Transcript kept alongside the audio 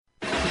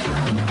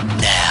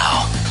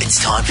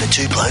It's time for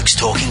Two Blokes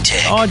Talking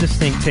Tech. I just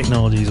think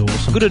technology is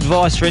awesome. Good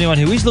advice for anyone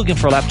who is looking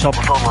for a laptop.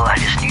 With all the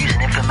latest news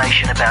and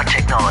information about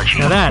technology.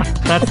 Now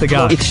that's the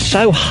go. It's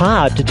so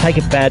hard to take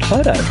a bad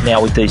photo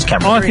now with these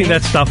cameras. I think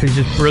that stuff is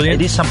just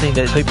brilliant. It is something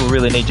that people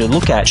really need to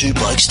look at. Two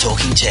Blokes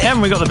Talking Tech.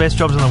 Haven't we got the best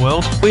jobs in the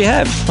world? We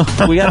have.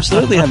 We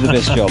absolutely have the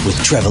best job.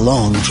 With Trevor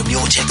Long from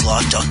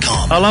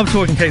YourTechLife.com. I love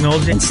talking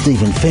technology. And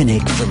Stephen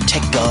Fennick from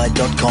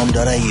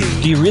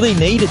TechGuide.com.au. Do you really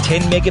need a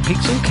 10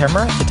 megapixel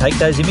camera to take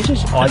those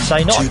images? I'd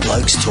say not. Two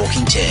Blokes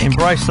Talking Tech.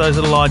 Embrace those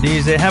little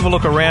ideas there. Have a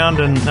look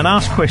around and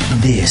ask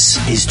questions.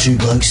 This is Two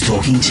Blokes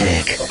Talking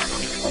Tech.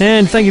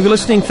 And thank you for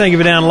listening. Thank you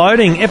for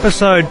downloading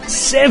episode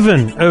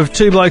 7 of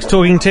Two Blokes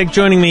Talking Tech.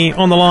 Joining me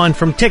on the line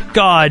from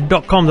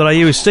TechGuide.com.au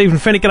is Stephen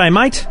Fennick. G'day,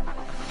 mate.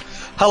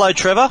 Hello,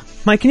 Trevor.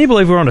 Mate, can you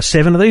believe we're on to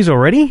 7 of these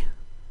already?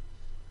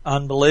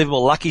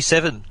 Unbelievable. Lucky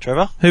 7,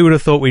 Trevor. Who would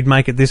have thought we'd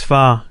make it this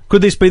far?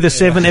 Could this be the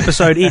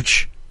 7-episode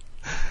itch?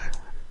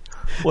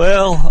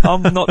 Well,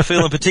 I'm not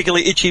feeling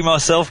particularly itchy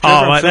myself,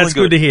 Trevor. Oh, mate, that's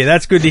good to hear.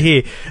 That's good to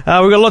hear. We've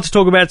got a lot to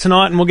talk about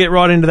tonight, and we'll get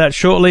right into that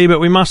shortly, but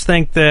we must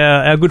thank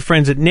our good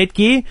friends at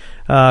Netgear.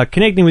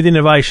 Connecting with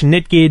innovation,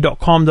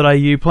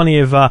 netgear.com.au. Plenty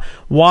of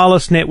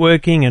wireless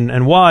networking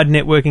and wired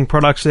networking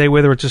products there,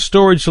 whether it's a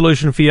storage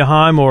solution for your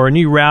home or a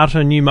new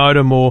router, new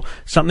modem, or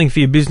something for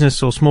your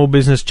business or small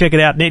business. Check it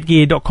out,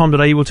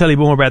 netgear.com.au. We'll tell you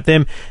more about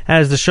them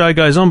as the show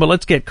goes on, but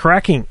let's get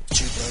cracking.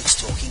 Two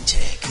Blokes Talking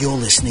Tech. You're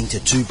listening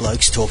to Two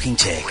Blokes Talking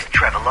Tech with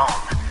Trevor Long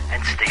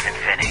and Stephen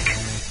Fennick.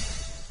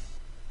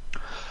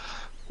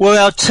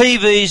 Well, our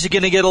TVs are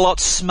going to get a lot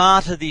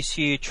smarter this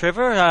year,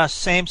 Trevor.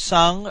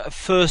 Samsung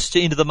first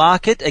into the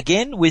market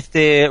again with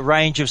their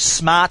range of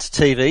smart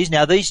TVs.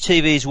 Now, these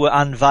TVs were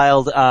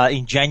unveiled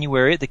in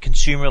January at the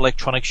Consumer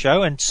Electronics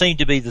Show and seem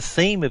to be the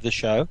theme of the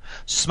show.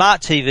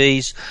 Smart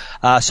TVs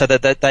so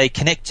that they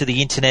connect to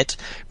the internet,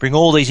 bring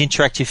all these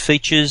interactive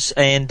features,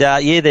 and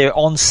they're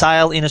on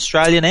sale in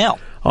Australia now.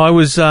 I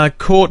was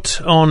caught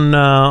on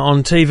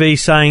TV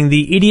saying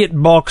the idiot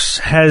box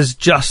has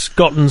just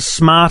gotten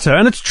smarter,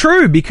 and it's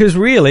true because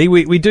really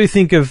we do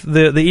think of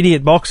the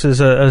idiot box as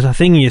a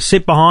thing you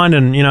sit behind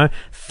and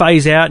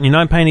phase out and you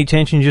don't pay any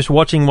attention, you're just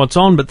watching what's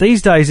on. But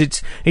these days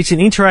it's an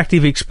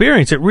interactive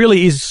experience. It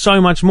really is so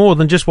much more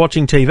than just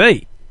watching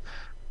TV.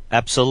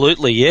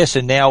 Absolutely, yes.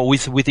 And now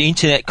with the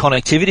internet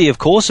connectivity, of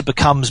course, it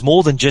becomes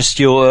more than just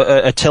your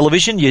a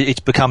television.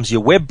 It becomes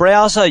your web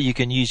browser. You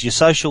can use your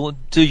social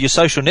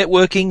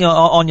networking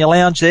on your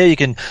lounge there. You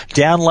can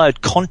download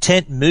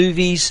content,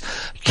 movies,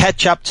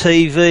 catch up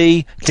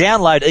TV,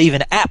 download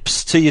even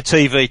apps to your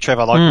TV,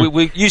 Trevor.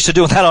 We're used to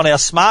doing that on our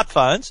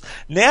smartphones.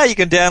 Now you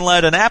can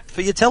download an app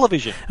for your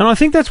television. And I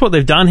think that's what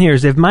they've done here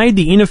is they've made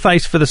the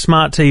interface for the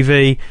smart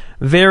TV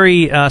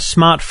very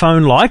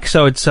smartphone-like,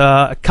 so it's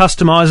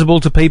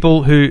customizable to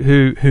people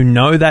who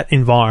know that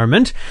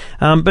environment.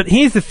 But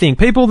here's the thing: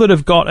 people that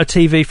have got a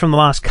TV from the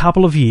last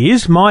couple of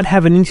years might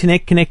have an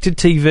internet-connected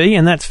TV,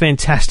 and that's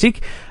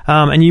fantastic.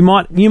 And you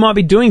might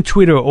be doing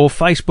Twitter or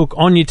Facebook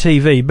on your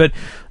TV, but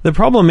the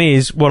problem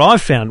is what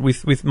I've found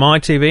with my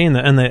TV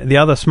and the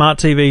other smart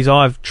TVs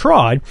I've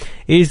tried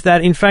is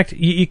that in fact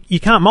you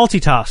can't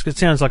multitask. It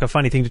sounds like a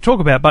funny thing to talk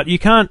about, but you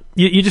can't.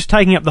 You're just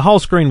taking up the whole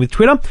screen with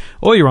Twitter,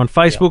 or you're on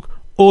Facebook. Yeah.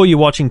 Or you're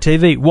watching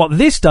TV. What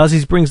this does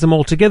is brings them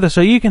all together,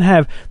 so you can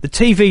have the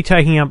TV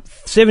taking up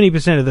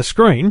 70% of the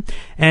screen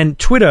and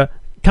Twitter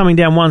coming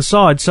down one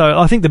side. So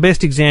I think the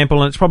best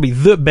example, and it's probably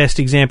the best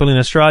example in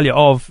Australia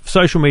of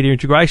social media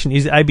integration,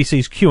 is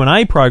ABC's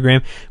Q&A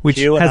program, which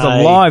has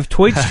a live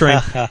tweet stream.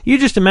 You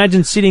just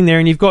imagine sitting there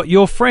and you've got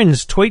your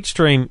friend's tweet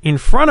stream in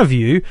front of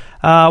you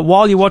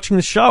while you're watching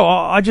the show.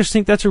 I just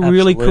think that's a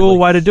really cool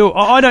way to do it.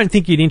 I don't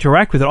think you'd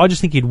interact with it. I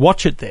just think you'd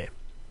watch it there.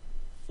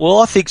 Well,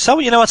 I think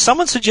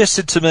someone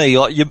suggested to me,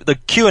 the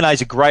Q&A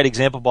is a great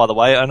example, by the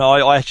way, and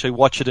I actually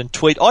watch it and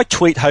tweet. I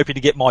tweet hoping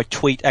to get my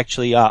tweet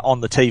actually on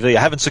the TV.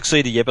 I haven't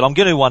succeeded yet, but I'm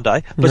going to one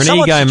day. But you're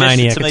an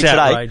egomaniac. To me it's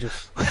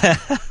outrageous.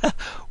 Today,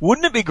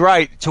 wouldn't it be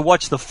great to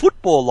watch the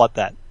football like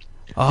that?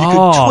 Oh, you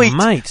could tweet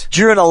mate.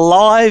 During a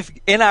live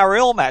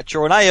NRL match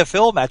or an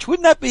AFL match.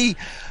 Wouldn't that be...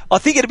 I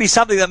think it'd be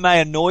something that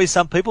may annoy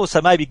some people, so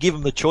maybe give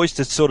them the choice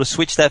to sort of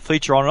switch that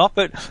feature on and off.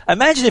 But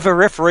imagine if a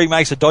referee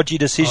makes a dodgy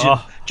decision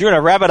during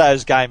a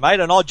Rabbitohs game, mate,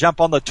 and I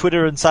jump on the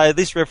Twitter and say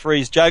this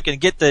referee's joking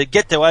and get to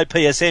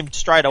OPSM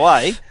straight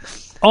away.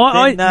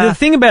 The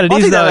thing about it I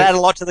is, think though, that'll add a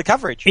lot to the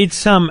coverage.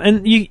 It's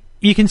and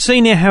you can see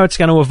now how it's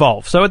going to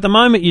evolve. So at the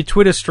moment, your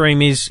Twitter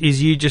stream is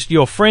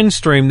your friend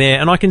stream there,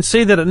 and I can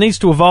see that it needs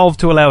to evolve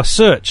to allow a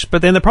search.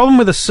 But then the problem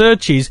with a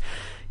search is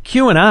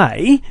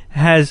Q&A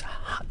has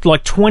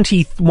like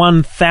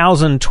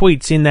 21,000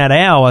 tweets in that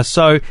hour,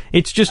 so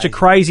it's just a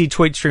crazy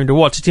tweet stream to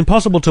watch. It's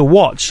impossible to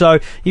watch, so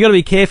you got to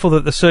be careful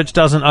that the search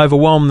doesn't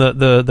overwhelm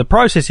the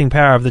processing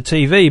power of the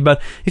TV.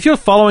 But if you're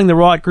following the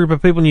right group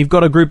of people and you've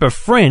got a group of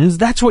friends,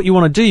 that's what you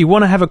want to do. You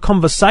want to have a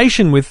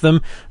conversation with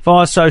them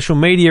via social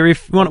media.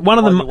 If one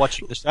of them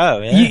watching the show,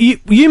 yeah.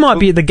 you might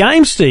be at the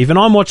game, Steve, and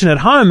I'm watching at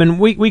home, and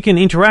we can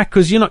interact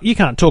because you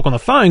can't talk on the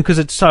phone because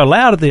it's so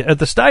loud at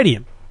the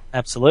stadium.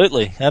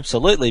 Absolutely.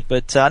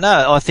 But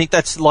no, I think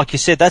that's, like you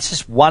said, that's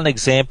just one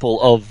example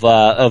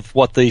of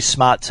what these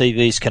smart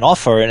TVs can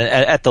offer. And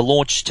at the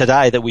launch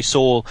today that we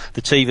saw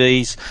the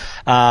TVs,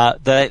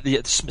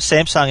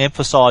 Samsung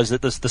emphasised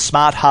that the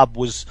Smart Hub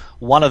was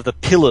one of the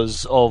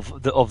pillars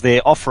of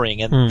their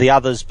offering, and the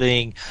others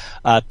being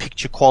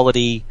picture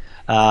quality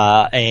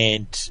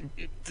and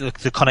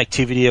the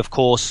connectivity, of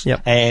course.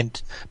 Yep.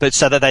 But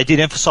so that they did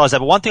emphasise that.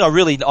 But one thing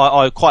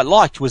I quite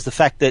liked was the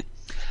fact that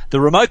the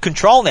remote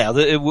control now,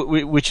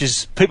 which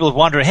is people are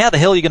wondering how the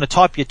hell are you going to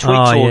type your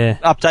tweets or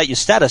update your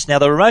status. Now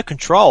the remote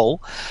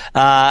control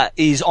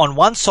is on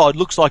one side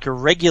looks like a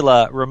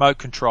regular remote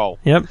control.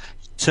 Yep.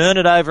 Turn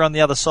it over on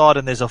the other side,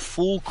 and there's a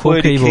full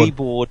QWERTY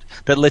keyboard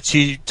that lets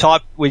you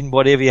type in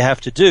whatever you have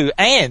to do.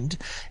 And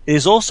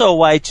there's also a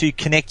way to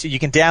connect. You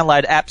can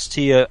download apps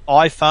to your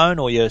iPhone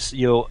or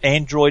your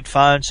Android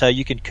phone, so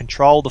you can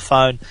control the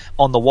phone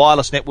on the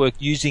wireless network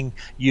using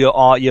your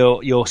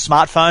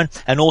smartphone,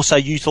 and also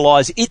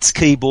utilize its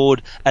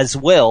keyboard as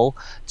well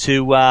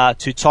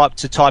to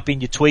type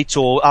in your tweets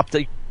or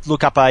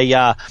look up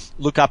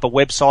a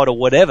website or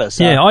whatever.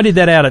 So. Yeah, I did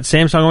that out at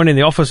Samsung. I went in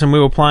the office and we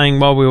were playing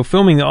while we were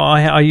filming.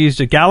 I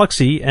used a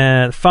Galaxy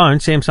phone,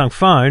 Samsung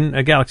phone,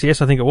 a Galaxy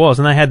S I think it was,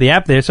 and they had the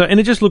app there. And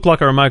it just looked like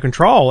a remote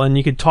control, and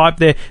you could type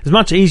there. It's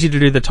much easier to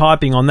do the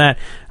typing on that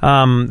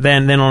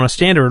than on a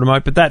standard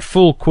remote. But that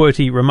full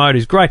QWERTY remote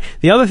is great.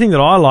 The other thing that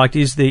I liked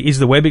is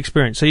the web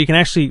experience. So you can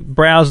actually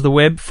browse the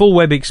web, full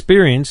web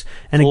experience,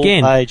 and full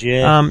again, page,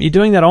 yeah. You're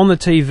doing that on the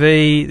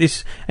TV.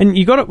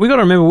 We got to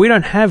remember we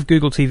don't have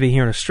Google TV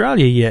here in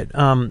Australia yet,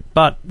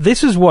 but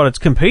this is what it's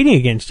competing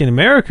against in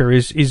America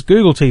is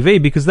Google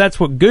TV, because that's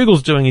what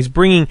Google's doing, is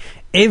bringing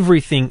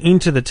everything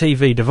into the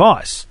TV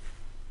device.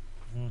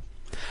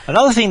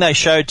 Another thing they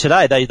showed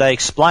today, they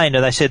explained,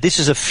 and they said this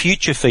is a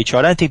future feature.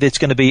 I don't think that's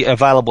going to be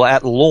available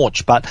at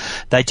launch, but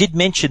they did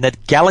mention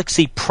that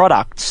Galaxy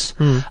products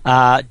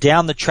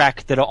down the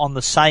track that are on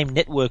the same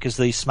network as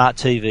these smart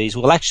TVs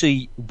will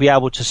actually be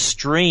able to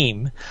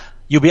stream.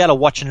 You'll be able to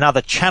watch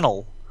another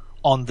channel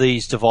on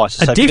these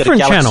devices. So different if you've got a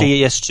Galaxy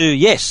channel? S2,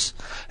 yes.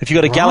 If you've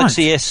got a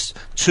Galaxy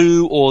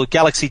S2 or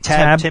Galaxy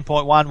Tab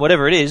 10.1,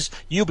 whatever it is,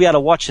 you'll be able to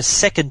watch a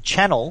second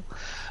channel.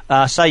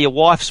 Say your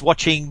wife's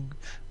watching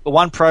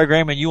one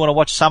program and you want to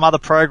watch some other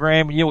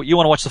program, you want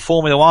to watch the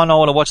Formula One, I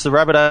want to watch the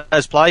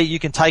Rabbitohs play, you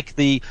can take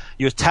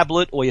your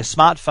tablet or your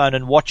smartphone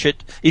and watch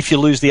it, if you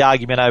lose the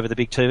argument over the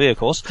big TV, of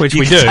course. Which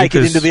you we can do, take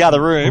it into the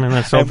other room and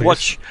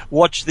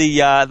watch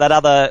the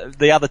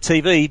other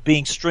TV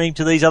being streamed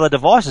to these other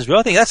devices. Well,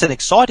 I think that's an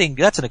exciting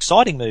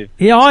move.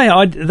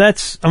 Yeah,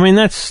 that's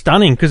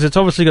stunning, because it's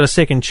obviously got a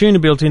second tuner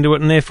built into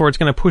it, and therefore it's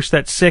going to push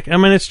that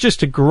it's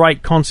just a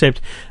great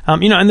concept.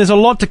 And there's a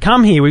lot to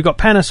come here. We've got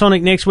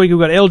Panasonic next week, we've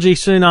got LG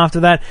soon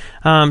after that.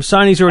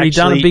 Sony's already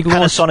done a big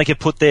launch. Panasonic have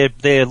put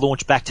their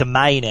launch back to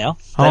May now.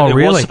 Oh,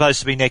 really? It was supposed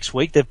to be next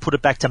week. They've put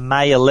it back to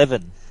May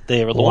 11.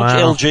 Their launch.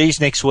 Wow.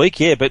 LG's next week,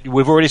 yeah, but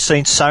we've already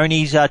seen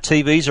Sony's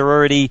TVs are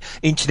already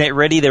internet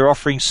ready. They're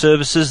offering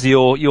services.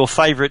 Your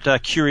favourite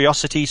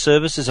Curiosity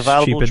service is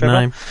available. Stupid Trevor.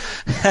 name.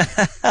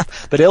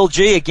 But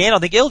LG again, I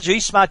think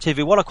LG Smart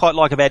TV. What I quite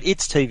like about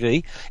its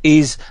TV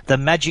is the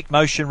Magic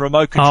Motion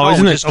remote control,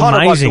 isn't which it is kind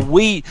amazing? of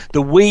like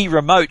the Wii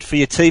remote for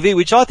your TV,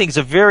 which I think is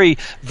a very,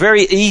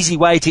 very easy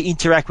way to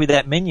interact with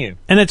that menu.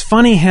 And it's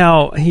funny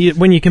how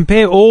when you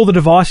compare all the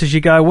devices,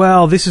 you go,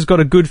 well, this has got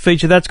a good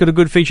feature, that's got a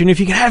good feature, and if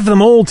you could have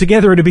them all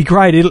together, it'd be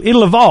great.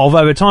 It'll evolve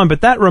over time.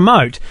 But that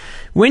remote,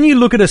 when you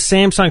look at a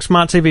Samsung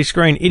Smart TV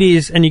screen,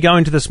 and you go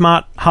into the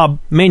Smart Hub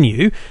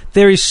menu,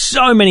 there is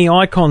so many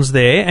icons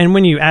there, and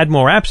when you add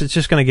more apps, it's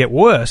just going to get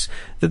worse.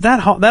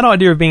 That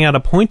idea of being able to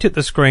point at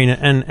the screen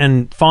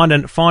and find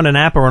an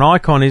app or an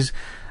icon is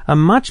a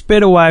much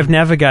better way of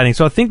navigating.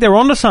 So I think they're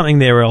onto something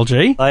there,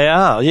 LG. They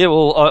are, yeah.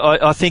 Well,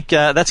 I think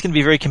that's going to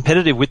be very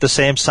competitive with the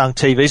Samsung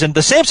TVs. And the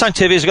Samsung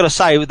TVs, I've got to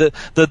say,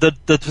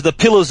 the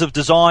pillars of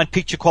design,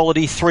 picture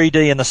quality,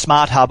 3D, and the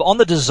Smart Hub, on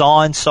the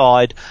design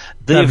side,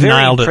 they're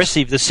very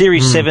impressive. The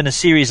Series 7 and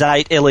Series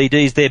 8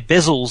 LEDs, their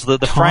bezels,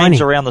 the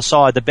frames around the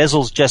side, the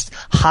bezel's just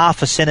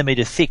half a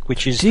centimetre thick,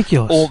 which is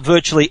ridiculous. All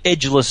virtually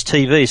edgeless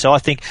TV. So I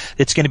think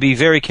it's going to be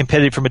very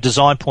competitive from a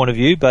design point of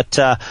view. But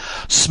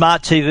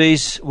smart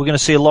TVs, we're going to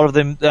see a lot of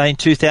them in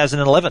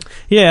 2011.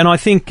 Yeah, and I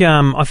think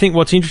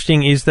what's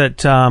interesting is that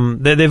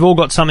they've all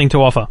got something to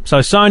offer. So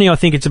Sony, I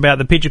think it's about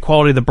the picture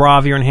quality, the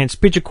Bravia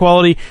enhanced picture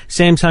quality.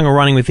 Samsung are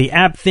running with the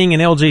app thing,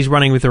 and LG's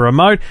running with the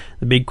remote.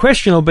 The big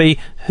question will be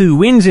who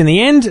wins in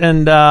the end,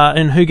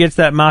 and who gets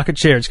that market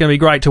share. It's going to be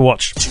great to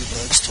watch. Two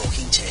Blokes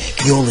Talking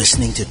Tech. You're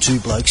listening to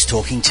Two Blokes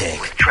Talking Tech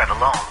with Trevor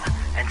Long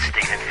and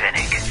Stephen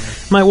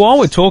Fennick. Mate, while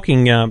we're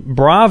talking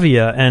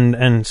Bravia and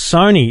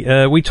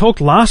Sony, we talked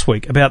last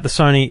week about the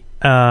Sony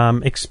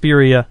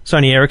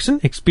Sony Ericsson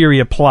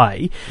Xperia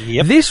Play.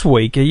 Yep. This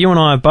week, you and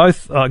I have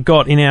both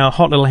got in our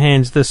hot little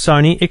hands the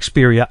Sony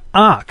Xperia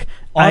Arc.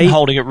 I'm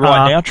holding it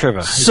right now,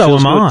 Trevor. So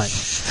am I.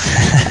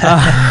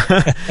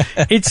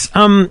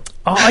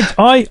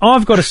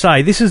 I've got to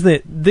say, this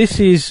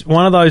is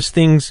one of those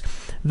things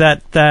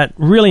that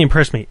really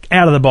impressed me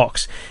out of the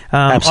box.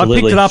 I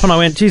picked it up and I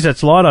went, geez,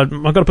 that's light. I've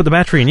got to put the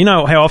battery in. You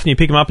know how often you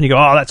pick them up and you go,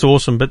 oh, that's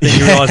awesome, but then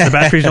you realise the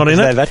battery's not in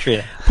it. No battery in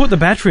it. Put the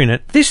battery in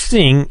it. This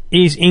thing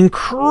is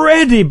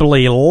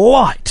incredibly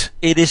light.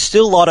 It is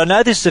still light. I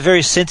know this is a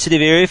very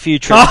sensitive area for you,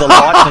 Trevor, the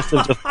lightness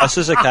of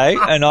devices, okay?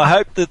 And I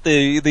hope that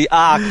the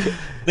Arc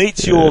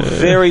meets your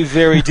very,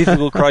 very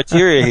difficult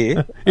criteria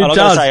here. And I'm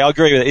going to say I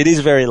agree with it. It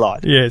is very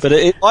light. Yes. But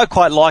I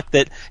quite like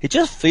that it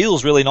just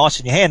feels really nice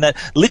in your hand. That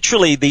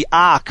literally the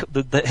Arc,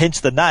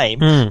 hence the name,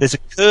 there's a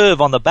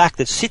curve on the back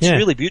that sits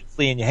really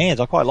beautifully in your hands.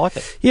 I quite like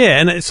it.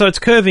 Yeah, and so it's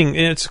curving.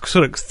 It's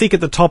sort of thick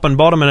at the top and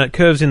bottom, and it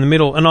curves in the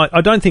middle. And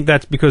I don't think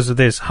that's because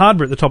there's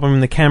hardware at the top. I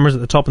mean, the camera's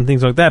at the top and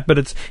things like that. But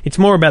it's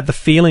more about the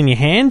feel in your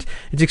hand.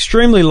 It's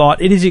extremely light.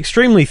 It is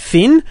extremely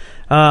thin.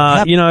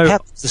 The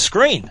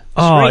screen.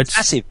 It's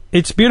massive.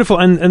 It's beautiful,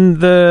 I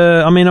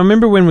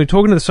remember when we were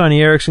talking to the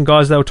Sony Ericsson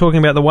guys, they were talking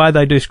about the way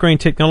they do screen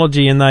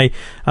technology, and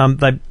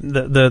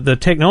the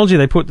technology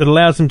they put that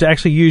allows them to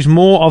actually use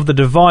more of the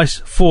device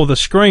for the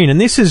screen,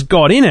 and this has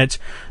got in it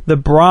the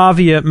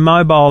Bravia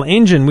mobile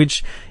engine,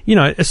 which, you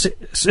know,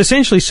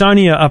 essentially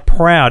Sony are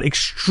proud,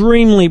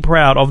 extremely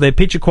proud of their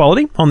picture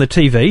quality on the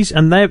TVs,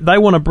 and they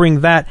want to bring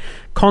that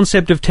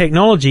concept of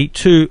technology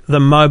to the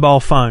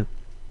mobile phone.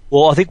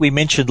 Well, I think we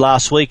mentioned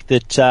last week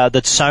that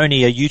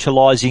Sony are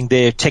utilising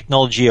their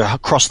technology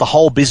across the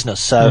whole business.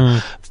 So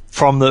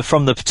from the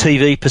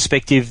TV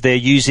perspective, they're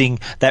using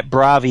that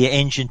Bravia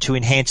engine to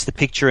enhance the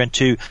picture and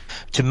to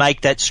make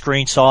that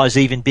screen size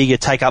even bigger,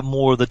 take up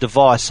more of the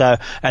device. So,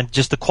 and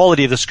just the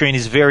quality of the screen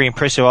is very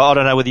impressive. I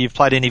don't know whether you've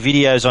played any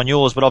videos on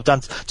yours, but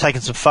I've taken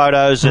some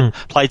photos and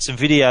played some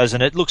videos,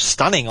 and it looks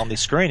stunning on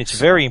this screen. It's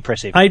very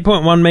impressive.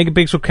 8.1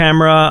 megapixel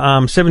camera,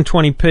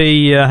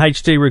 720p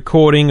HD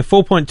recording, a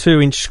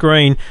 4.2 inch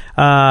screen,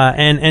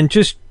 and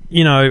just,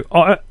 you know,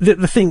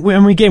 the thing,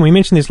 and again, we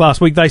mentioned this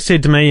last week, they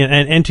said to me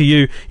and to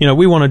you, you know,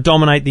 we want to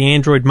dominate the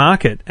Android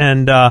market,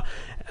 and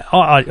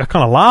I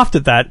kind of laughed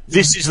at that.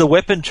 This is the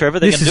weapon, Trevor,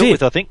 they're going to do it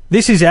with, I think.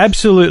 This is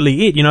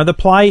absolutely it. You know, the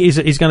Play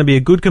is going to be a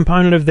good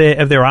component of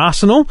their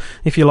arsenal,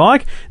 if you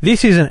like.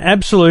 This is an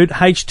absolute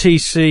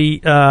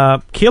HTC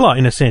killer,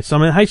 in a sense. I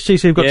mean,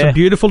 HTC have got some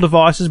beautiful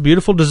devices,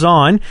 beautiful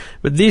design,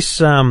 but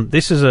this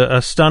is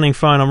a stunning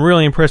phone. I'm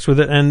really impressed with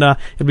it, and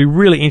it'll be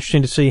really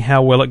interesting to see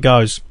how well it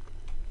goes.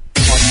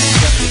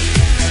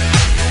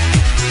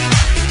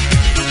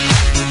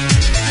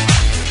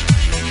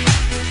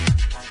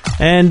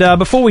 And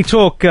before we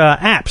talk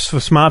apps for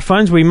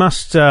smartphones, we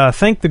must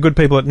thank the good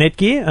people at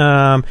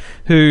Netgear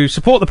who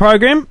support the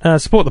program,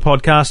 support the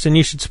podcast, and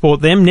you should support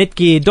them.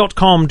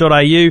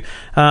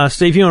 Netgear.com.au.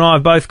 Steve, you and I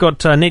have both got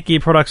Netgear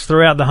products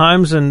throughout the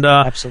homes, and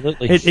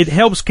absolutely, it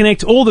helps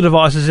connect all the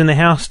devices in the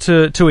house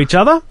to each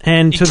other,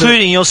 and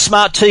including your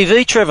smart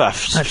TV, Trevor.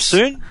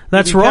 Soon.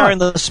 That's right. Powering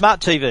the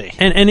smart TV.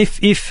 And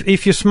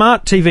if your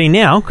smart TV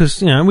now,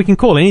 because, you know, we can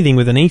call anything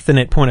with an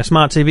Ethernet point a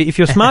smart TV. If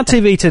your smart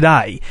TV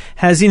today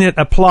has in it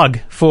a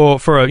plug for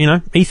a, you know,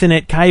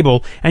 Ethernet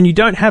cable, and you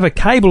don't have a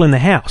cable in the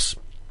house,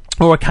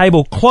 or a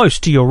cable close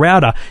to your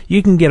router,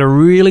 you can get a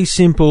really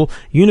simple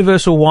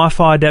universal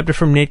Wi-Fi adapter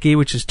from Netgear,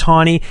 which is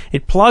tiny.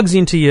 It plugs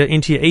into your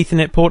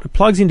Ethernet port, it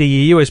plugs into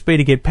your USB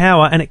to get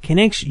power, and it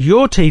connects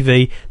your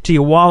TV to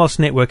your wireless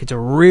network. It's a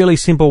really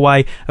simple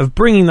way of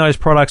bringing those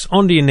products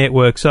onto your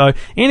network. So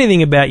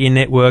anything about your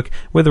network,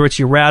 whether it's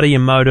your router,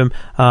 your modem,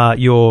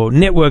 your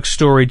network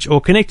storage,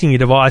 or connecting your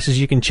devices,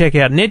 you can check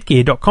out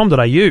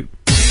netgear.com.au.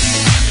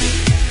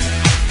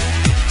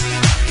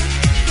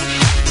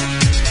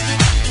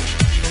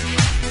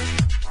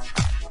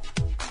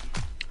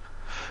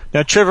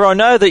 Now, Trevor, I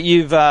know that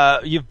you've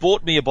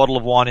bought me a bottle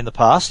of wine in the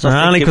past.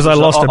 Only because I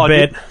lost a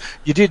bet.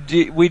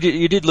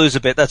 You did lose a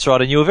bet. That's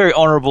right, and you were very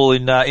honourable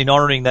in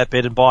honouring that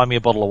bet and buying me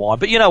a bottle of wine.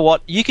 But you know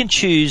what? You can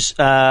choose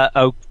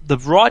the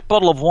right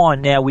bottle of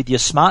wine now with your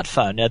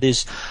smartphone. Now,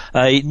 there's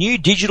a new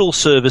digital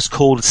service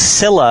called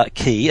Cellar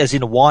Key, as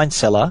in a wine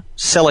cellar,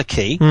 Cellar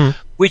Key,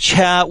 which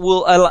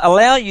will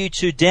allow you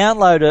to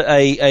download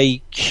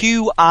a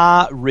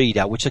QR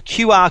reader, which a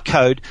QR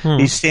code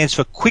stands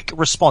for quick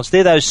response.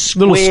 They're those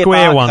square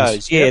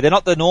barcodes. Yeah, they're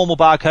not the normal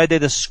barcode, they're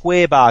the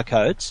square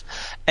barcodes.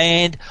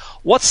 And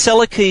what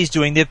Cellar Key is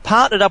doing, they've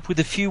partnered up with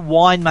a few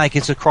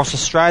winemakers across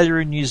Australia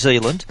and New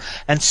Zealand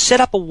and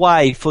set up a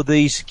way for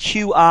these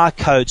QR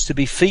codes to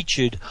be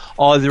featured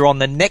either on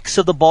the necks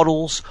of the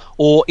bottles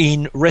or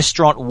in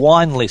restaurant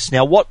wine lists.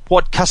 Now,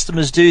 what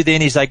customers do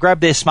then is they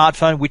grab their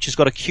smartphone, which has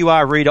got a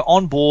QR reader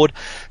on board,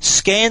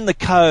 scan the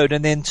code,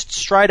 and then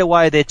straight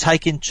away they're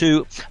taken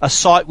to a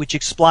site which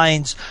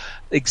explains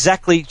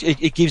exactly,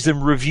 it gives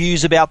them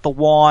reviews about the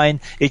wine,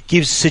 it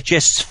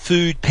suggests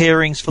food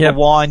pairings for the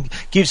wine,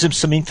 gives them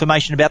some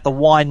information about the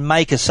wine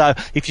maker. So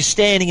if you're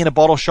standing in a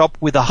bottle shop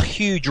with a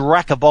huge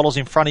rack of bottles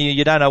in front of you,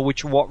 you don't know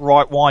what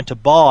right wine to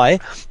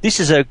buy, this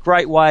is a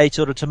great way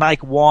to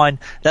make wine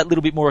that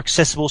little bit more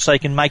accessible so you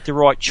can make the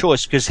right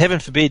choice, because heaven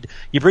forbid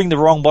you bring the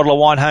wrong bottle of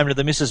wine home to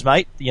the missus,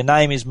 mate, your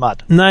name is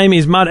mud. Name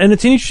is mud, and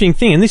it's an interesting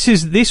thing, and this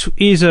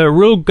is a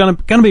real going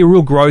to be a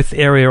real growth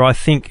area, I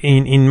think,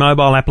 in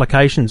mobile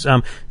applications.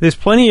 there's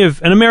plenty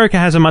of, and America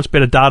has a much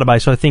better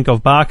database, I think,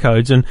 of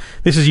barcodes, and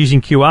this is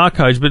using QR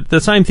codes, but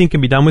the same thing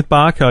can be done with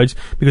barcodes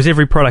because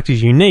every product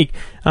is unique.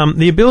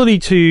 The ability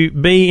to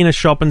be in a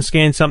shop and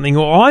scan something,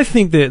 or I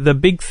think the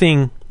big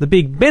thing, the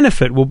big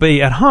benefit will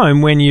be at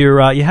home when you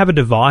have a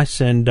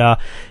device and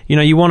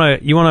you want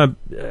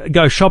to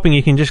go shopping.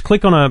 You can just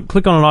click on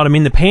an item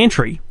in the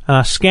pantry,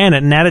 scan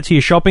it, and add it to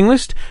your shopping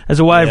list as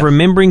a way of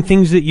remembering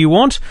things that you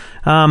want.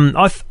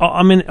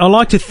 I mean, I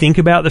like to think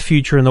about the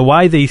future and the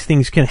way these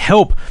things can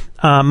help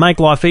make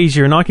life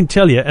easier. And I can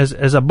tell you,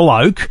 as a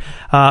bloke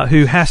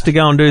who has to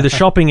go and do the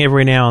shopping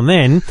every now and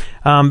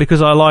then,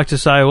 because I like to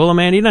say, well,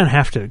 Amanda, you don't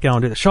have to go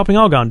and do the shopping.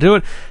 I'll go and do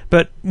it.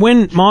 But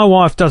when my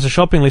wife does a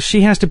shopping list,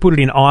 she has to put it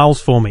in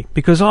aisles for me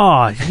because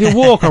you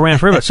walk around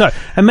forever. So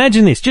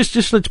imagine this.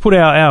 Just let's put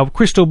our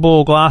crystal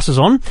ball glasses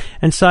on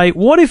and say,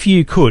 what if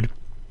you could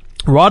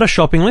write a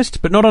shopping list,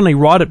 but not only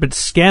write it, but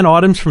scan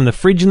items from the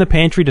fridge and the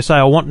pantry to say,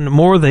 I want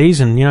more of these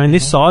and, in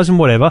this size and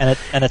whatever.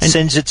 And it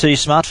sends it to your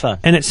smartphone.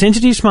 And it sends it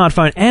to your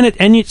smartphone, and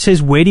it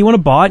says, where do you want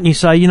to buy it? And you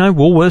say,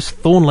 Woolworths,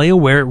 Thornley,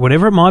 or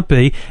whatever it might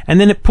be, and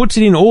then it puts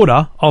it in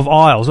order of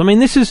aisles. I mean,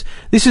 this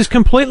is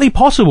completely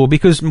possible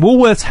because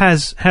Woolworths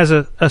has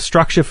a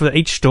structure for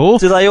each store.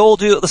 Do they all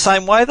do it the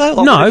same way, though?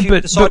 Like, no, if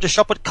you decide to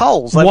shop at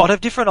Coles, they might have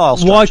different aisle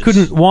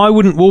structures. Why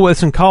wouldn't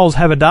Woolworths and Coles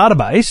have a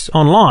database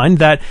online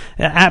that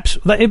apps,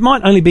 it might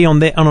only be on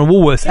a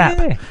Woolworths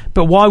app,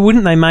 but why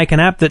wouldn't they make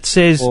an app that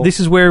says this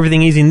is where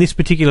everything is in this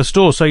particular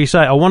store? So you say,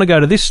 I want to go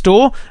to this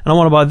store and I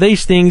want to buy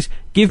these things.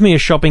 Give me a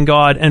shopping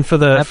guide, and for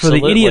the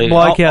idiot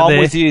bloke out there,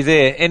 I'm with you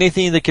there.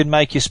 Anything that can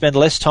make you spend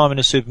less time in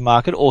a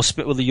supermarket, or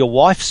your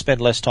wife spend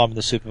less time in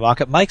the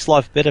supermarket, makes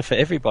life better for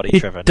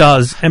everybody. Trevor. It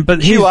does, but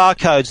QR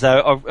codes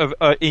though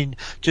are in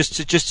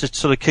just to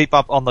sort of keep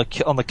up on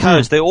the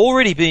codes. They're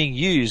already being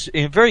used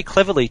very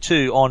cleverly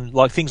too on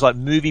like things like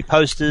movie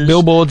posters,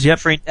 billboards,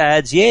 print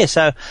ads. Yeah,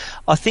 so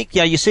I think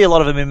you see a lot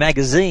of them in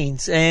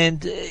magazines,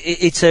 and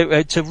it's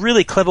a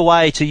really clever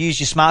way to use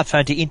your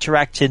smartphone to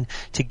interact and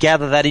to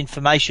gather that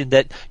information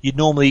that you'd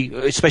normally,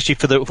 especially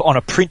on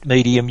a print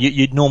medium,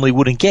 you normally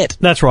wouldn't get.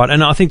 That's right.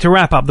 And I think to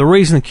wrap up, the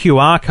reason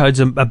QR codes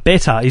are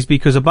better is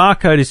because a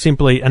barcode is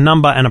simply a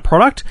number and a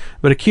product,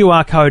 but a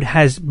QR code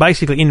has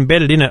basically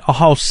embedded in it a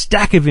whole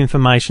stack of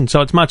information.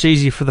 So it's much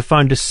easier for the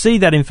phone to see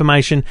that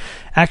information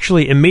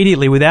actually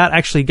immediately without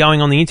actually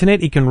going on the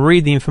internet. It can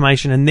read the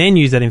information and then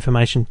use that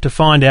information to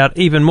find out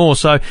even more.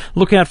 So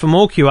look out for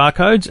more QR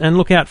codes and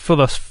look out for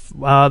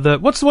the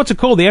what's it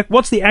called?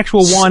 What's the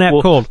actual wine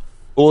app called?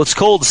 Well, it's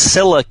called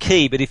Seller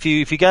Key, but if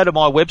you go to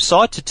my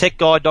website, to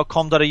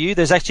techguide.com.au,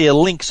 there's actually a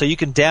link so you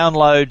can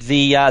download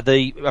the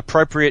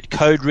appropriate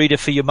code reader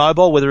for your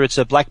mobile, whether it's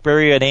a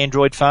BlackBerry, an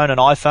Android phone, an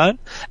iPhone,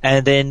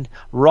 and then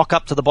rock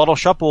up to the bottle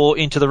shop or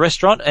into the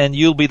restaurant, and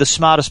you'll be the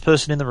smartest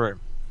person in the room.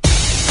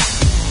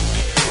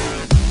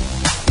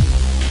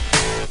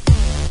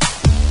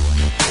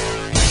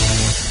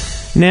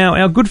 Now,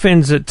 our good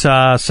friends at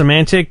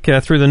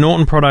Symantec, through the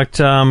Norton product,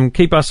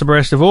 keep us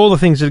abreast of all the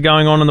things that are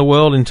going on in the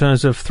world in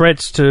terms of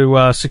threats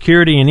to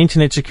security and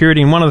internet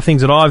security. And one of the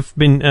things that I've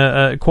been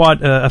quite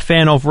a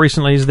fan of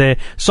recently is their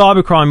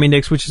Cybercrime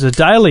Index, which is a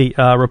daily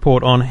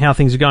report on how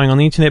things are going on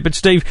the internet. But,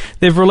 Steve,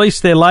 they've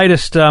released their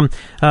latest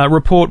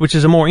report, which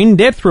is a more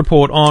in-depth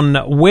report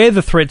on where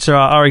the threats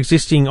are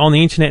existing on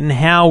the internet and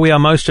how we are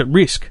most at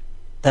risk.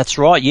 That's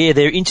right, yeah.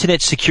 Their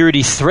Internet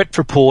Security Threat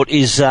Report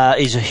is a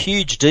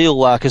huge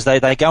deal because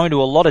they go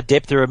into a lot of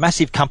depth. They're a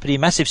massive company,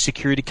 massive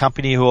security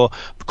company who are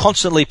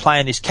constantly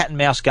playing this cat and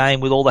mouse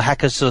game with all the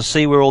hackers to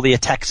see where all the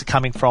attacks are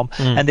coming from.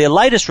 And their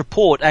latest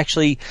report,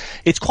 actually,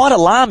 it's quite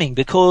alarming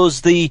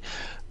because they're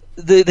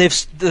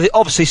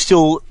obviously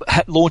still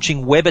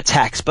launching web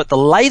attacks, but the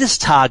latest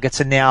targets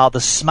are now the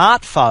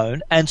smartphone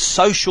and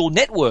social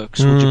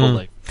networks, would you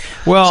believe?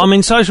 Well, I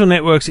mean, social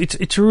networks,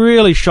 it's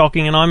really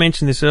shocking, and I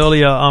mentioned this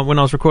earlier when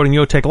I was recording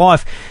Your Tech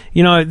Life.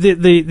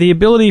 The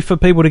ability for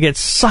people to get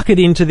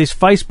suckered into this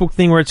Facebook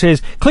thing where it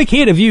says, click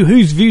here to view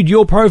who's viewed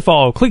your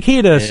profile, click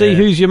here to see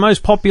who's your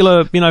most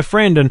popular,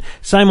 friend, and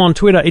same on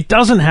Twitter. It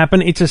doesn't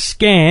happen. It's a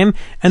scam,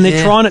 and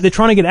they're trying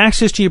to get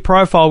access to your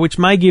profile, which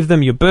may give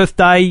them your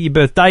birthday, your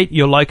birth date,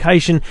 your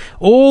location.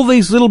 All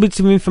these little bits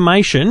of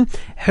information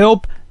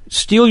help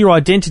steal your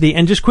identity.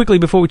 And just quickly,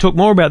 before we talk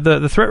more about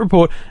the threat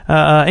report,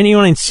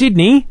 anyone in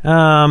Sydney,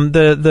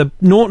 the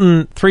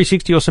Norton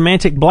 360 or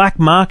Symantec Black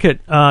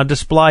Market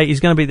display is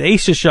going to be the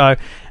Easter show.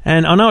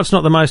 And I know it's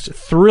not the most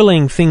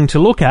thrilling thing to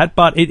look at,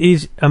 but it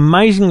is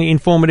amazingly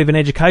informative and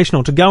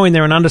educational to go in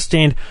there and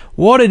understand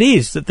what it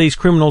is that these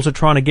criminals are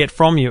trying to get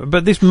from you.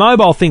 But this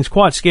mobile thing's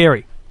quite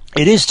scary.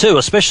 It is too,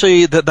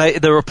 especially that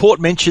the report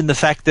mentioned the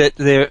fact that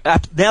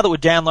now that we're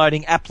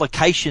downloading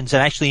applications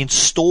and actually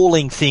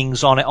installing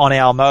things on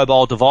our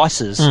mobile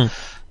devices,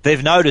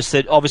 they've noticed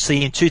that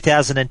obviously in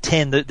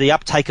 2010 the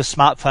uptake of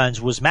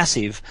smartphones was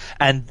massive,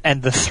 and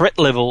the threat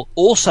level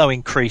also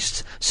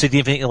increased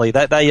significantly.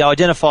 They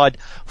identified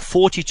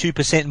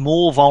 42%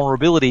 more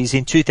vulnerabilities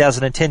in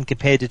 2010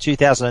 compared to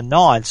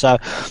 2009. So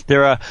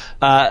there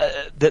are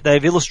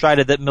they've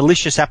illustrated that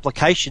malicious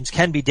applications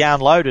can be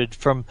downloaded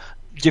from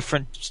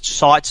different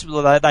sites.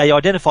 They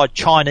identified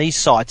Chinese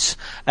sites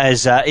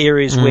as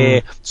areas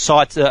where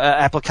sites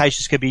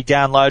applications could be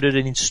downloaded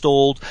and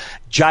installed.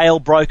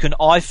 Jailbroken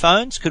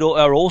iPhones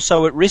are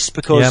also at risk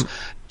because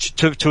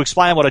to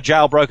explain what a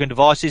jailbroken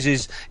device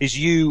is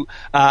you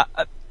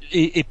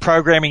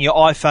programming your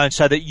iPhone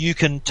so that you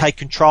can take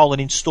control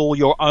and install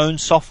your own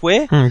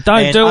software.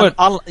 Don't do it.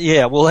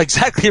 Yeah, well,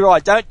 exactly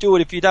right. Don't do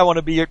it if you don't want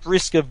to be at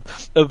risk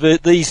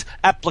of these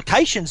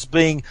applications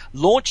being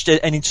launched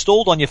and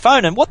installed on your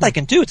phone. And what they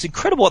can do, it's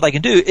incredible what they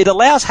can do. It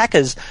allows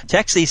hackers to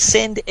actually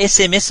send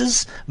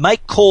SMSs,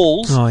 make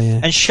calls,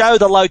 and show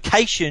the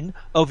location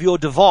of your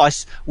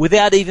device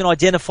without even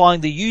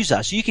identifying the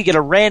user. So you could get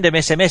a random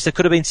SMS that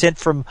could have been sent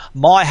from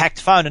my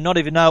hacked phone and not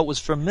even know it was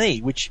from me,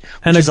 which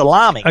is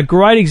alarming. A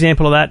great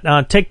example of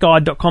that,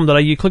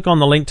 techguide.com.au, click on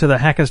the link to the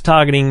hackers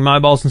targeting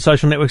mobiles and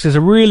social networks. There's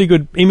a really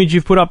good image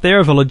you've put up there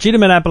of a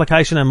legitimate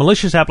application, a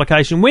malicious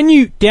application. When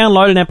you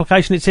download an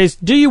application, it says,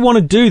 do you want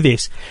to do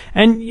this?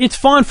 And it's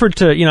fine for it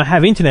to,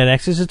 have internet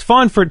access. It's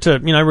fine for it to,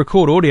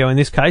 record audio in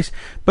this case,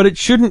 but it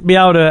shouldn't be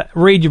able to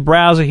read your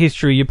browser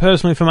history, your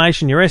personal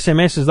information, your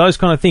SMSs, those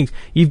kind of things.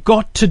 You've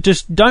got to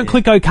just don't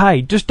click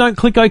OK. Just don't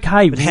click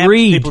OK. But how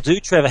many people do,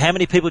 Trevor? How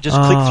many people just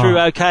click through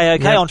OK?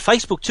 Yep. On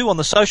Facebook too, on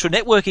the social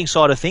networking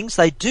side of things,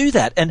 they do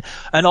that. And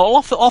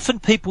often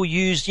people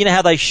use,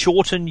 how they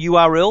shorten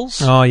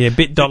URLs? Oh, yeah,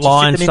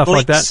 bit.ly and stuff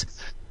like that.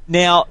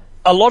 Now,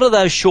 a lot of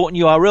those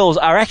shortened URLs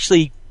are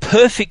actually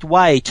perfect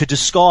way to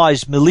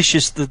disguise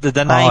malicious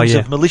the names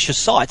of malicious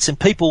sites, and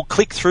people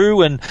click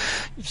through, and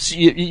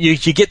you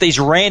get these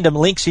random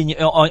links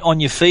on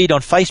your feed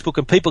on Facebook,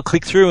 and people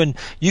click through, and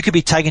you could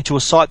be taken to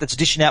a site that's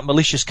dishing out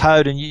malicious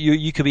code, and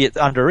you could be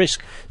under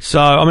risk.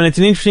 So, it's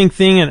an interesting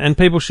thing, and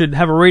people should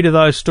have a read of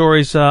those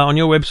stories on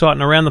your website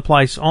and around the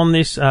place on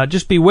this.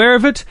 Just be aware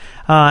of it,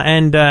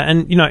 and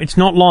it's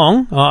not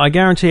long. I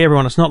guarantee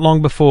everyone, it's not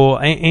long before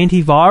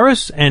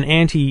antivirus and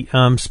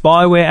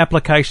anti-spyware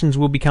applications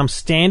will become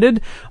standard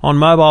on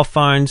mobile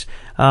phones,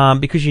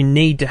 because you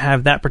need to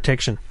have that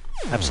protection.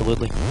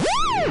 Absolutely.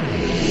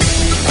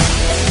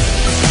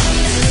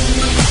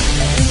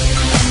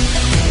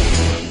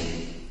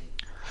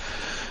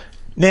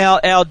 Now,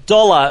 our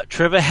dollar,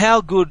 Trevor,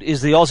 how good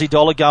is the Aussie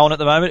dollar going at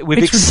the moment?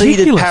 We've exceeded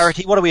ridiculous.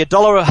 Parity. What are we,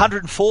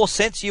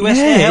 $1.04 US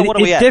now? What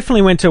are we at? It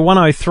definitely went to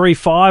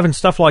 103.5 and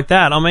stuff like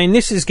that.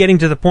 This is getting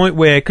to the point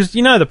where, because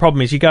the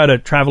problem is you go to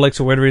Travelex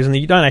or whatever it is and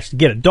you don't actually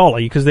get $1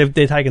 because they're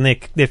taking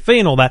their fee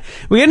and all that.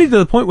 We're getting to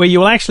the point where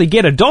you will actually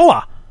get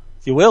 $1.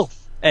 You will.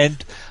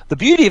 And the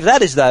beauty of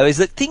that is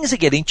that things are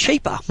getting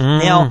cheaper.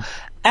 Now,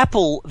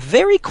 Apple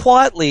very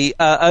quietly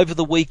over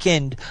the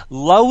weekend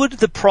lowered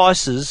the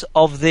prices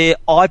of their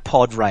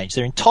iPod range,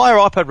 their entire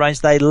iPod range.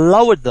 They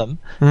lowered them.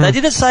 They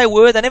didn't say a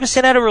word. They never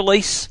sent out a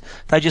release.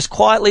 They just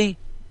quietly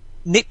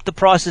nipped the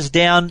prices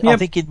down. Yep. I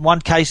think in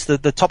one case the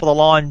top of the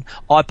line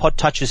iPod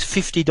Touch is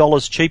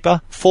 $50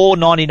 cheaper,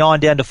 $4.99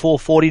 down to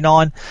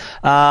 $4.49.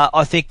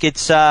 I think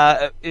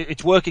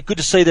it's working. Good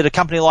to see that a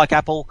company like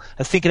Apple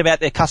are thinking about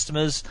their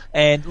customers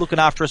and looking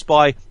after us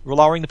by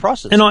lowering the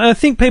prices. And I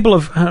think people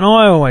have, and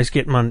I always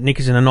get my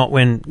knickers in a knot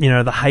when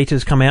the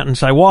haters come out and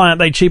say, why aren't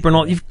they cheaper and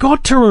all. You've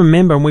got to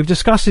remember, and we've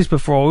discussed this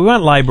before, we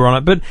won't labour on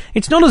it, but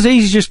it's not as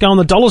easy as just going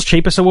the dollar's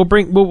cheaper, so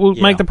we'll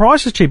make the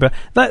prices cheaper.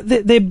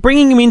 They're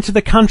bringing them into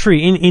the country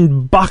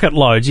in bucket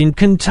loads, in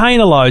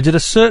container loads at a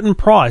certain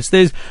price.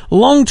 There's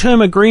long-term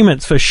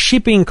agreements for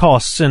shipping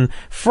costs and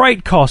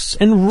freight costs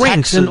and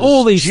rent taxes, and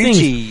all these duty.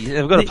 things.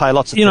 They've got to pay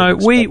lots of things.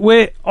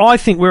 I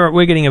think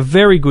we're getting a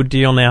very good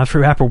deal now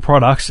through Apple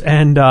products,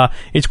 and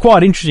it's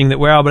quite interesting that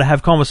we're able to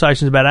have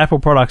conversations about Apple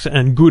products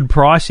and good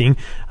pricing.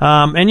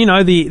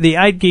 The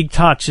 8 gig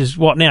touch is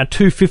what now,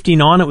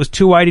 $259. It was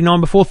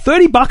 $289 before.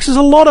 $30 is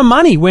a lot of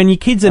money when your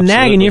kids are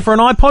nagging you for an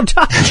iPod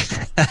Touch.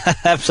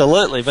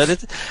 Absolutely, but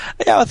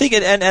I think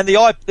and the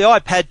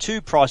iPad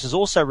 2 prices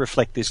also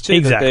reflect this too.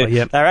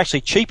 Exactly. They're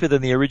actually cheaper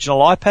than the original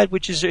iPad,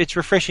 which is it's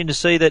refreshing to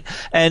see that.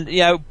 And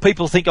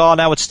people think, oh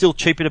no, it's still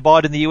cheaper to buy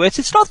it in the US.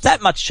 It's not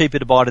that much cheaper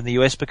to buy it in the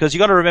US because you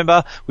got to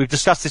remember, we've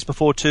discussed this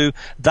before too.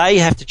 They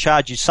have to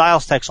charge you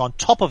sales tax on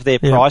top of their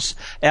price.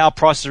 Our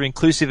prices are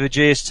inclusive of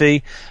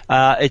GST.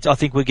 I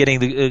think we're getting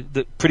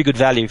the pretty good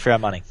value for our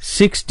money.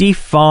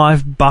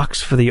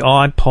 $65 for the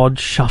iPod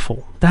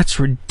Shuffle. That's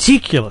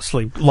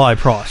ridiculously low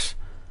price.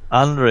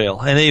 Unreal.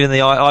 And even the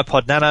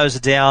iPod Nanos are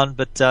down,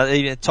 but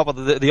even top of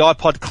the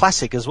iPod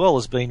Classic as well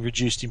has been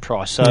reduced in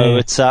price. So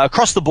it's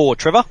across the board,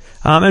 Trevor.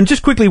 And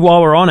just quickly,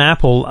 while we're on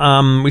Apple,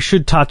 we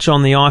should touch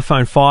on the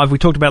iPhone 5. We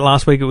talked about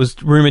last week it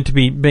was rumoured to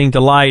be being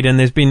delayed, and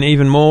there's been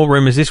even more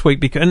rumours this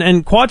week,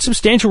 and quite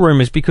substantial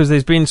rumours, because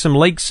there's been some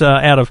leaks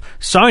out of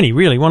Sony,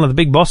 really. One of the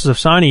big bosses of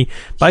Sony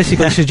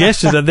basically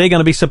suggested that they're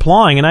going to be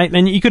supplying.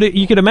 And you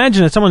could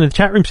imagine, as someone in the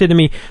chat room said to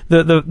me,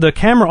 the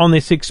camera on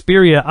this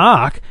Xperia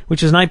Arc,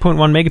 which is an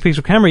 8.1 megapixel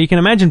camera, you can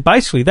imagine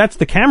basically that's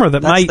the camera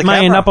that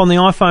may end up on the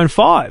iPhone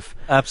 5.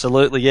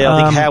 Absolutely, yeah.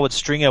 I think Howard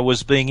Stringer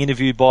was being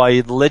interviewed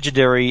by the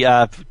legendary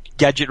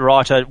gadget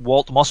writer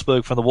Walt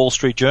Mossberg from the Wall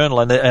Street Journal,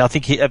 and I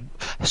think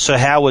Sir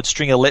Howard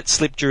Stringer let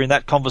slip during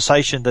that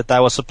conversation that they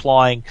were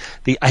supplying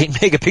the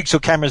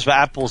 8-megapixel cameras for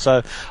Apple.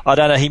 So I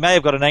don't know. He may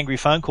have got an angry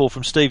phone call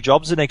from Steve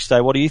Jobs the next day.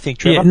 What do you think,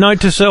 Trevor? Yeah,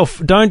 note to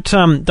self: don't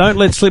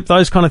let slip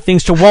those kind of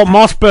things to Walt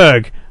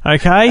Mossberg.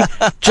 Okay,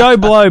 Joe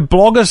Blow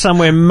blogger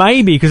somewhere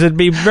maybe, because it'd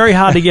be very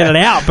hard to get it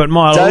out. But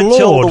my don't lord,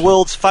 tell the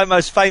world's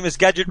most famous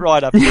gadget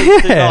writer.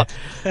 Please do not.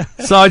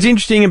 So it's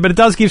interesting, but it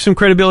does give some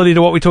credibility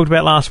to what we talked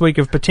about last week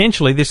of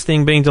potentially this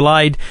thing being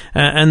delayed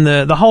and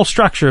the whole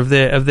structure of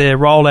their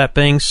rollout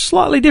being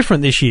slightly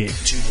different this year.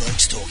 Two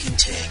Blokes Talking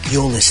Tech.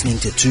 You're listening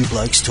to Two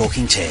Blokes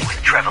Talking Tech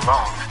with Trevor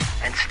Long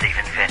and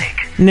Stephen Fennick.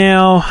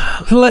 Now,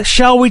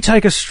 shall we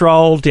take a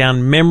stroll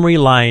down memory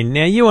lane?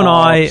 Now, you and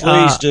I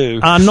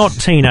are not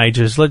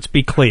teenagers. Let's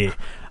be clear.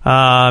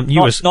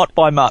 Not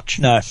by much,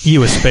 no.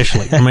 You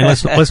especially. I mean,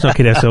 let's not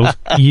kid ourselves.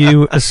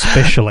 You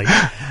especially. You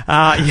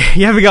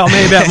have a go at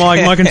me about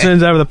my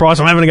concerns over the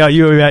price. I'm having a go at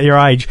you about your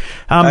age.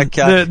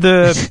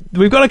 Okay.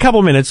 We've got a couple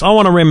of minutes. I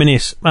want to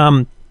reminisce.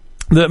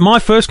 My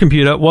first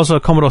computer was a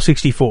Commodore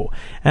 64,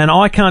 and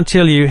I can't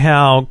tell you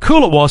how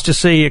cool it was to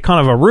see a kind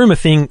of a rumour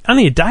thing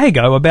only a day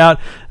ago about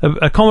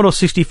a Commodore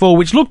 64,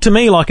 which looked to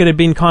me like it had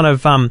been kind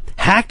of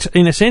hacked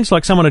in a sense,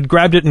 like someone had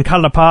grabbed it and cut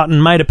it apart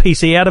and made a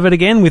PC out of it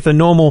again with a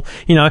normal,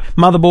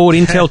 motherboard,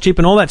 Intel chip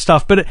and all that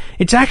stuff. But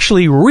it's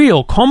actually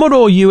real.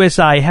 Commodore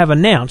USA have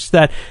announced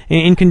that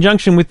in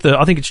conjunction with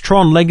I think it's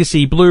Tron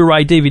Legacy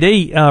Blu-ray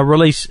DVD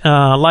release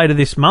later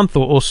this month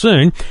or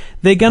soon,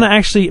 they're going to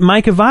actually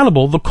make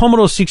available the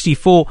Commodore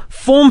 64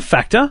 form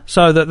factor,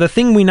 so the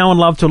thing we know and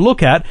love to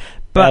look at,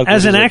 but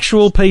as an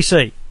actual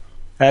PC.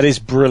 That is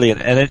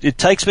brilliant, and it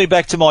takes me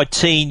back to my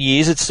teen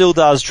years. It still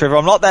does, Trevor.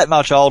 I'm not that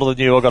much older than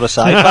you, I've got to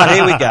say, but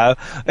here we go.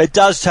 It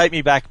does take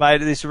me back,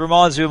 mate. This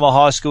reminds me of my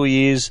high school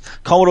years.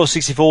 Commodore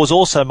 64 was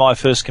also my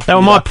first computer. They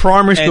were my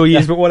primary school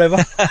years, but whatever.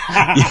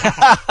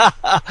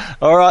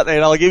 All right,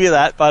 then, I'll give you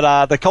that.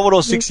 But the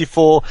Commodore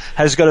 64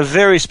 has got a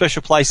very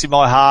special place in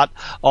my heart.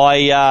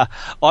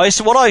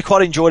 What I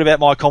quite enjoyed about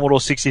my Commodore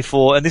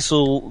 64, and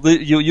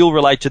you'll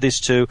relate to this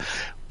too,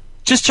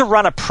 just to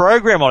run a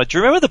program on it. Do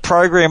you remember the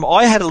program?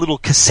 I had a little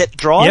cassette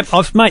drive.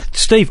 Yep, mate,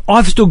 Steve,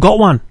 I've still got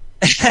one.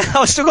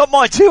 I've still got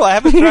mine too. I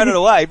haven't thrown it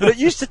away. But it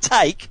used to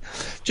take,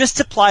 just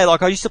to play,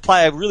 I used to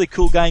play a really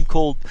cool game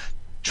called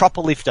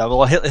Tropper Lifter.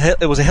 Well,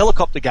 it was a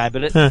helicopter game,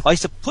 but I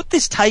used to put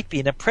this tape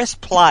in and press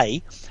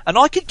play, and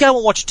I could go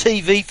and watch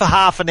TV for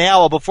half an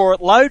hour before it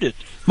loaded.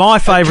 My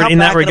favourite in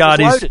that regard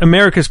is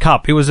America's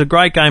Cup. It was a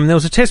great game. There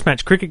was a test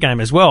match cricket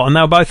game as well, and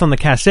they were both on the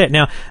cassette.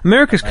 Now,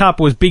 America's Cup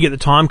was big at the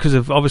time because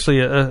of,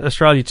 obviously,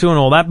 Australia 2 and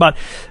all that, but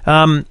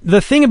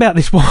the thing about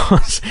this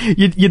was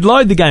you'd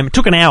load the game. It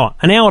took an hour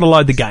to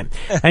load the game.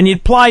 And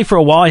you'd play for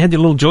a while. You had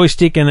your little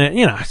joystick, and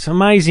it's an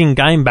amazing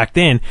game back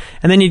then.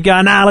 And then you'd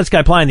go, let's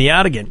go play in the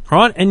yard again,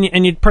 right?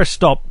 And you'd press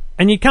stop.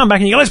 And you'd come back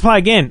and you go, let's play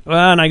again.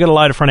 Well, no, you got to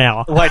load it for an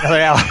hour. Wait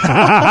another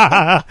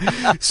hour.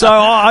 So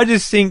I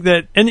just think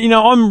that, and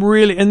I'm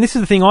really, and this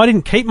is the thing, I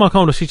didn't keep my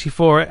Commodore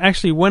 64.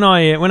 Actually, when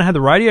I had the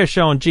radio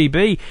show on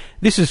GB,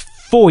 this is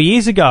 4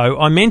 years ago,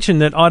 I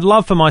mentioned that I'd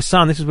love for my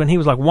son, this is when he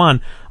was like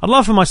 1, I'd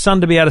love for my son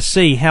to be able to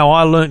see how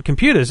I learnt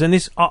computers. And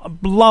this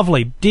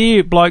lovely,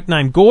 dear bloke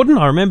named Gordon,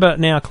 I remember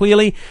now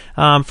clearly,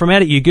 from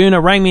out at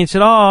Uguna, rang me and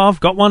said, I've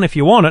got one if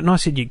you want it. And I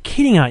said, you're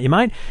kidding, aren't you,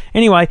 mate?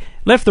 Anyway,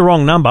 left the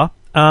wrong number.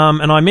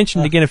 And I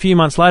mentioned it again a few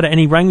months later, and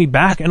he rang me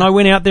back, and I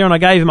went out there and I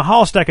gave him a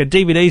whole stack of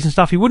DVDs and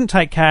stuff. He wouldn't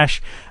take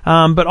cash,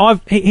 but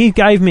he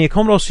gave me a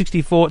Commodore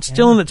 64. It's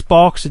still in its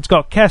box. It's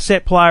got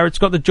cassette player. It's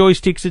got the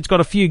joysticks. It's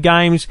got a few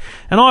games,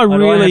 and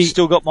I've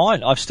still got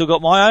mine. I've still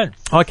got my own.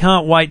 I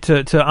can't wait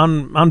to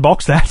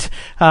unbox that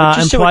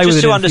and play with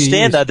it. Just to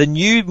understand that the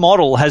new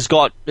model has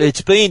got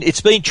it's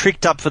been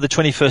tricked up for the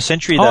 21st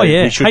century. Though,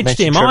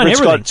 HDMI and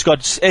everything. It's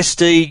got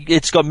SD.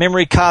 It's got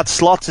memory card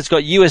slots. It's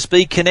got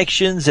USB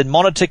connections and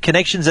monitor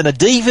connections and a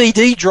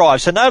DVD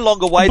drive. So no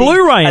longer waiting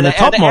Blu-ray in the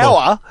top model.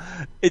 Hour.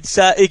 It's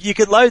you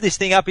could load this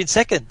thing up in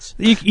seconds.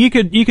 You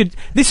could.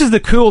 This is the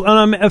cool.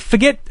 And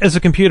forget as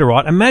a computer,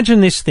 right? Imagine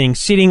this thing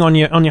sitting on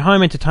your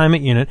home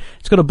entertainment unit.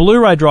 It's got a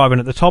Blu-ray drive in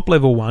it, the top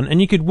level one,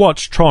 and you could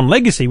watch Tron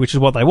Legacy, which is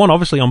what they want,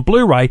 obviously on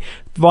Blu-ray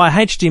via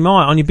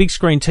HDMI on your big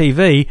screen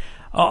TV.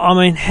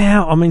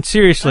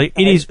 Seriously,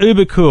 it is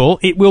uber cool.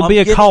 It will be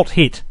a cult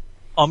hit.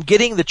 I'm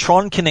getting the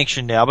Tron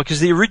connection now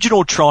because the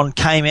original Tron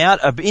came out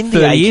in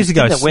the 30 years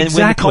ago, when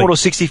the Commodore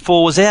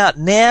 64 was out.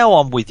 Now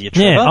I'm with you,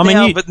 Trevor.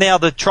 Yeah, but now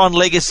the Tron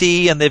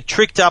Legacy, and they've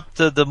tricked up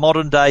the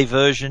modern day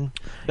version.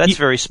 That's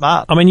very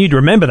smart. I mean, you'd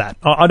remember that.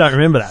 I don't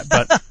remember that,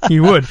 but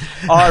you would.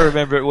 I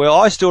remember it well.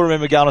 I still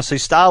remember going to see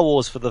Star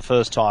Wars for the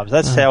first time.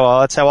 That's how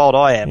old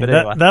I am. Yeah, but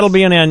anyway, that'll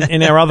be in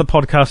our other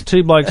podcast,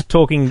 Two Blokes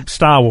Talking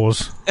Star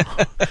Wars.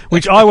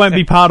 which I won't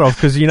be part of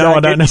because I don't know.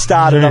 Don't get me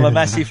started. I'm a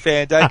massive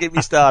fan. Don't get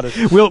me started.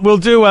 We'll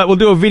do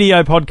a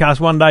video podcast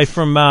one day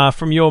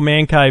from your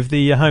man cave,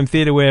 the home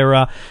theatre,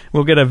 where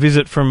we'll get a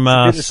visit from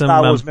some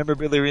Star Wars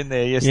memorabilia in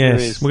there. Yes, there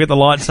is. We'll get the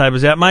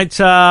lightsabers out, mate.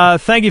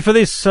 Thank you for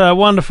this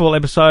wonderful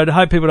episode. I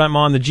hope people don't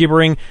mind the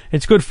gibbering.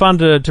 It's good fun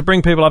to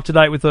bring people up to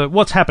date with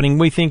what's happening,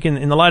 we think,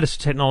 in the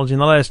latest technology, in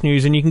the latest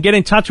news. And you can get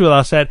in touch with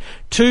us at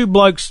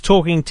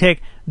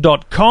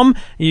twoblokestalkingtech.com.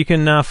 You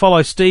can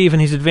follow Steve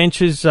and his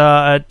adventures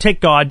at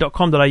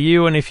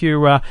techguide.com.au, and if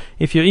you're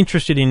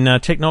interested in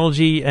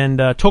technology and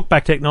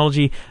talkback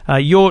technology,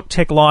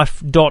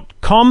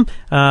 yourtechlife.com.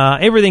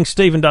 Everything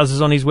Stephen does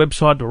is on his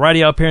website, the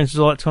radio appearances,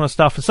 all that kind of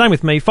stuff. And same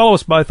with me. Follow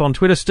us both on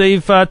Twitter.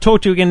 Steve,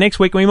 talk to you again next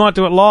week, and we might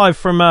do it live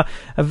from a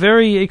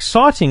very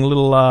exciting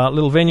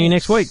little venue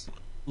next week.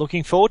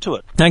 Looking forward to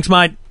it. Thanks,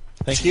 mate.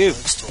 Thank you.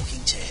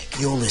 Talking Tech.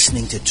 You're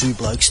listening to Two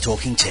Blokes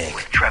Talking Tech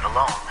with Trevor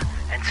Long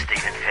and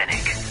Stephen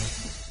Fennick.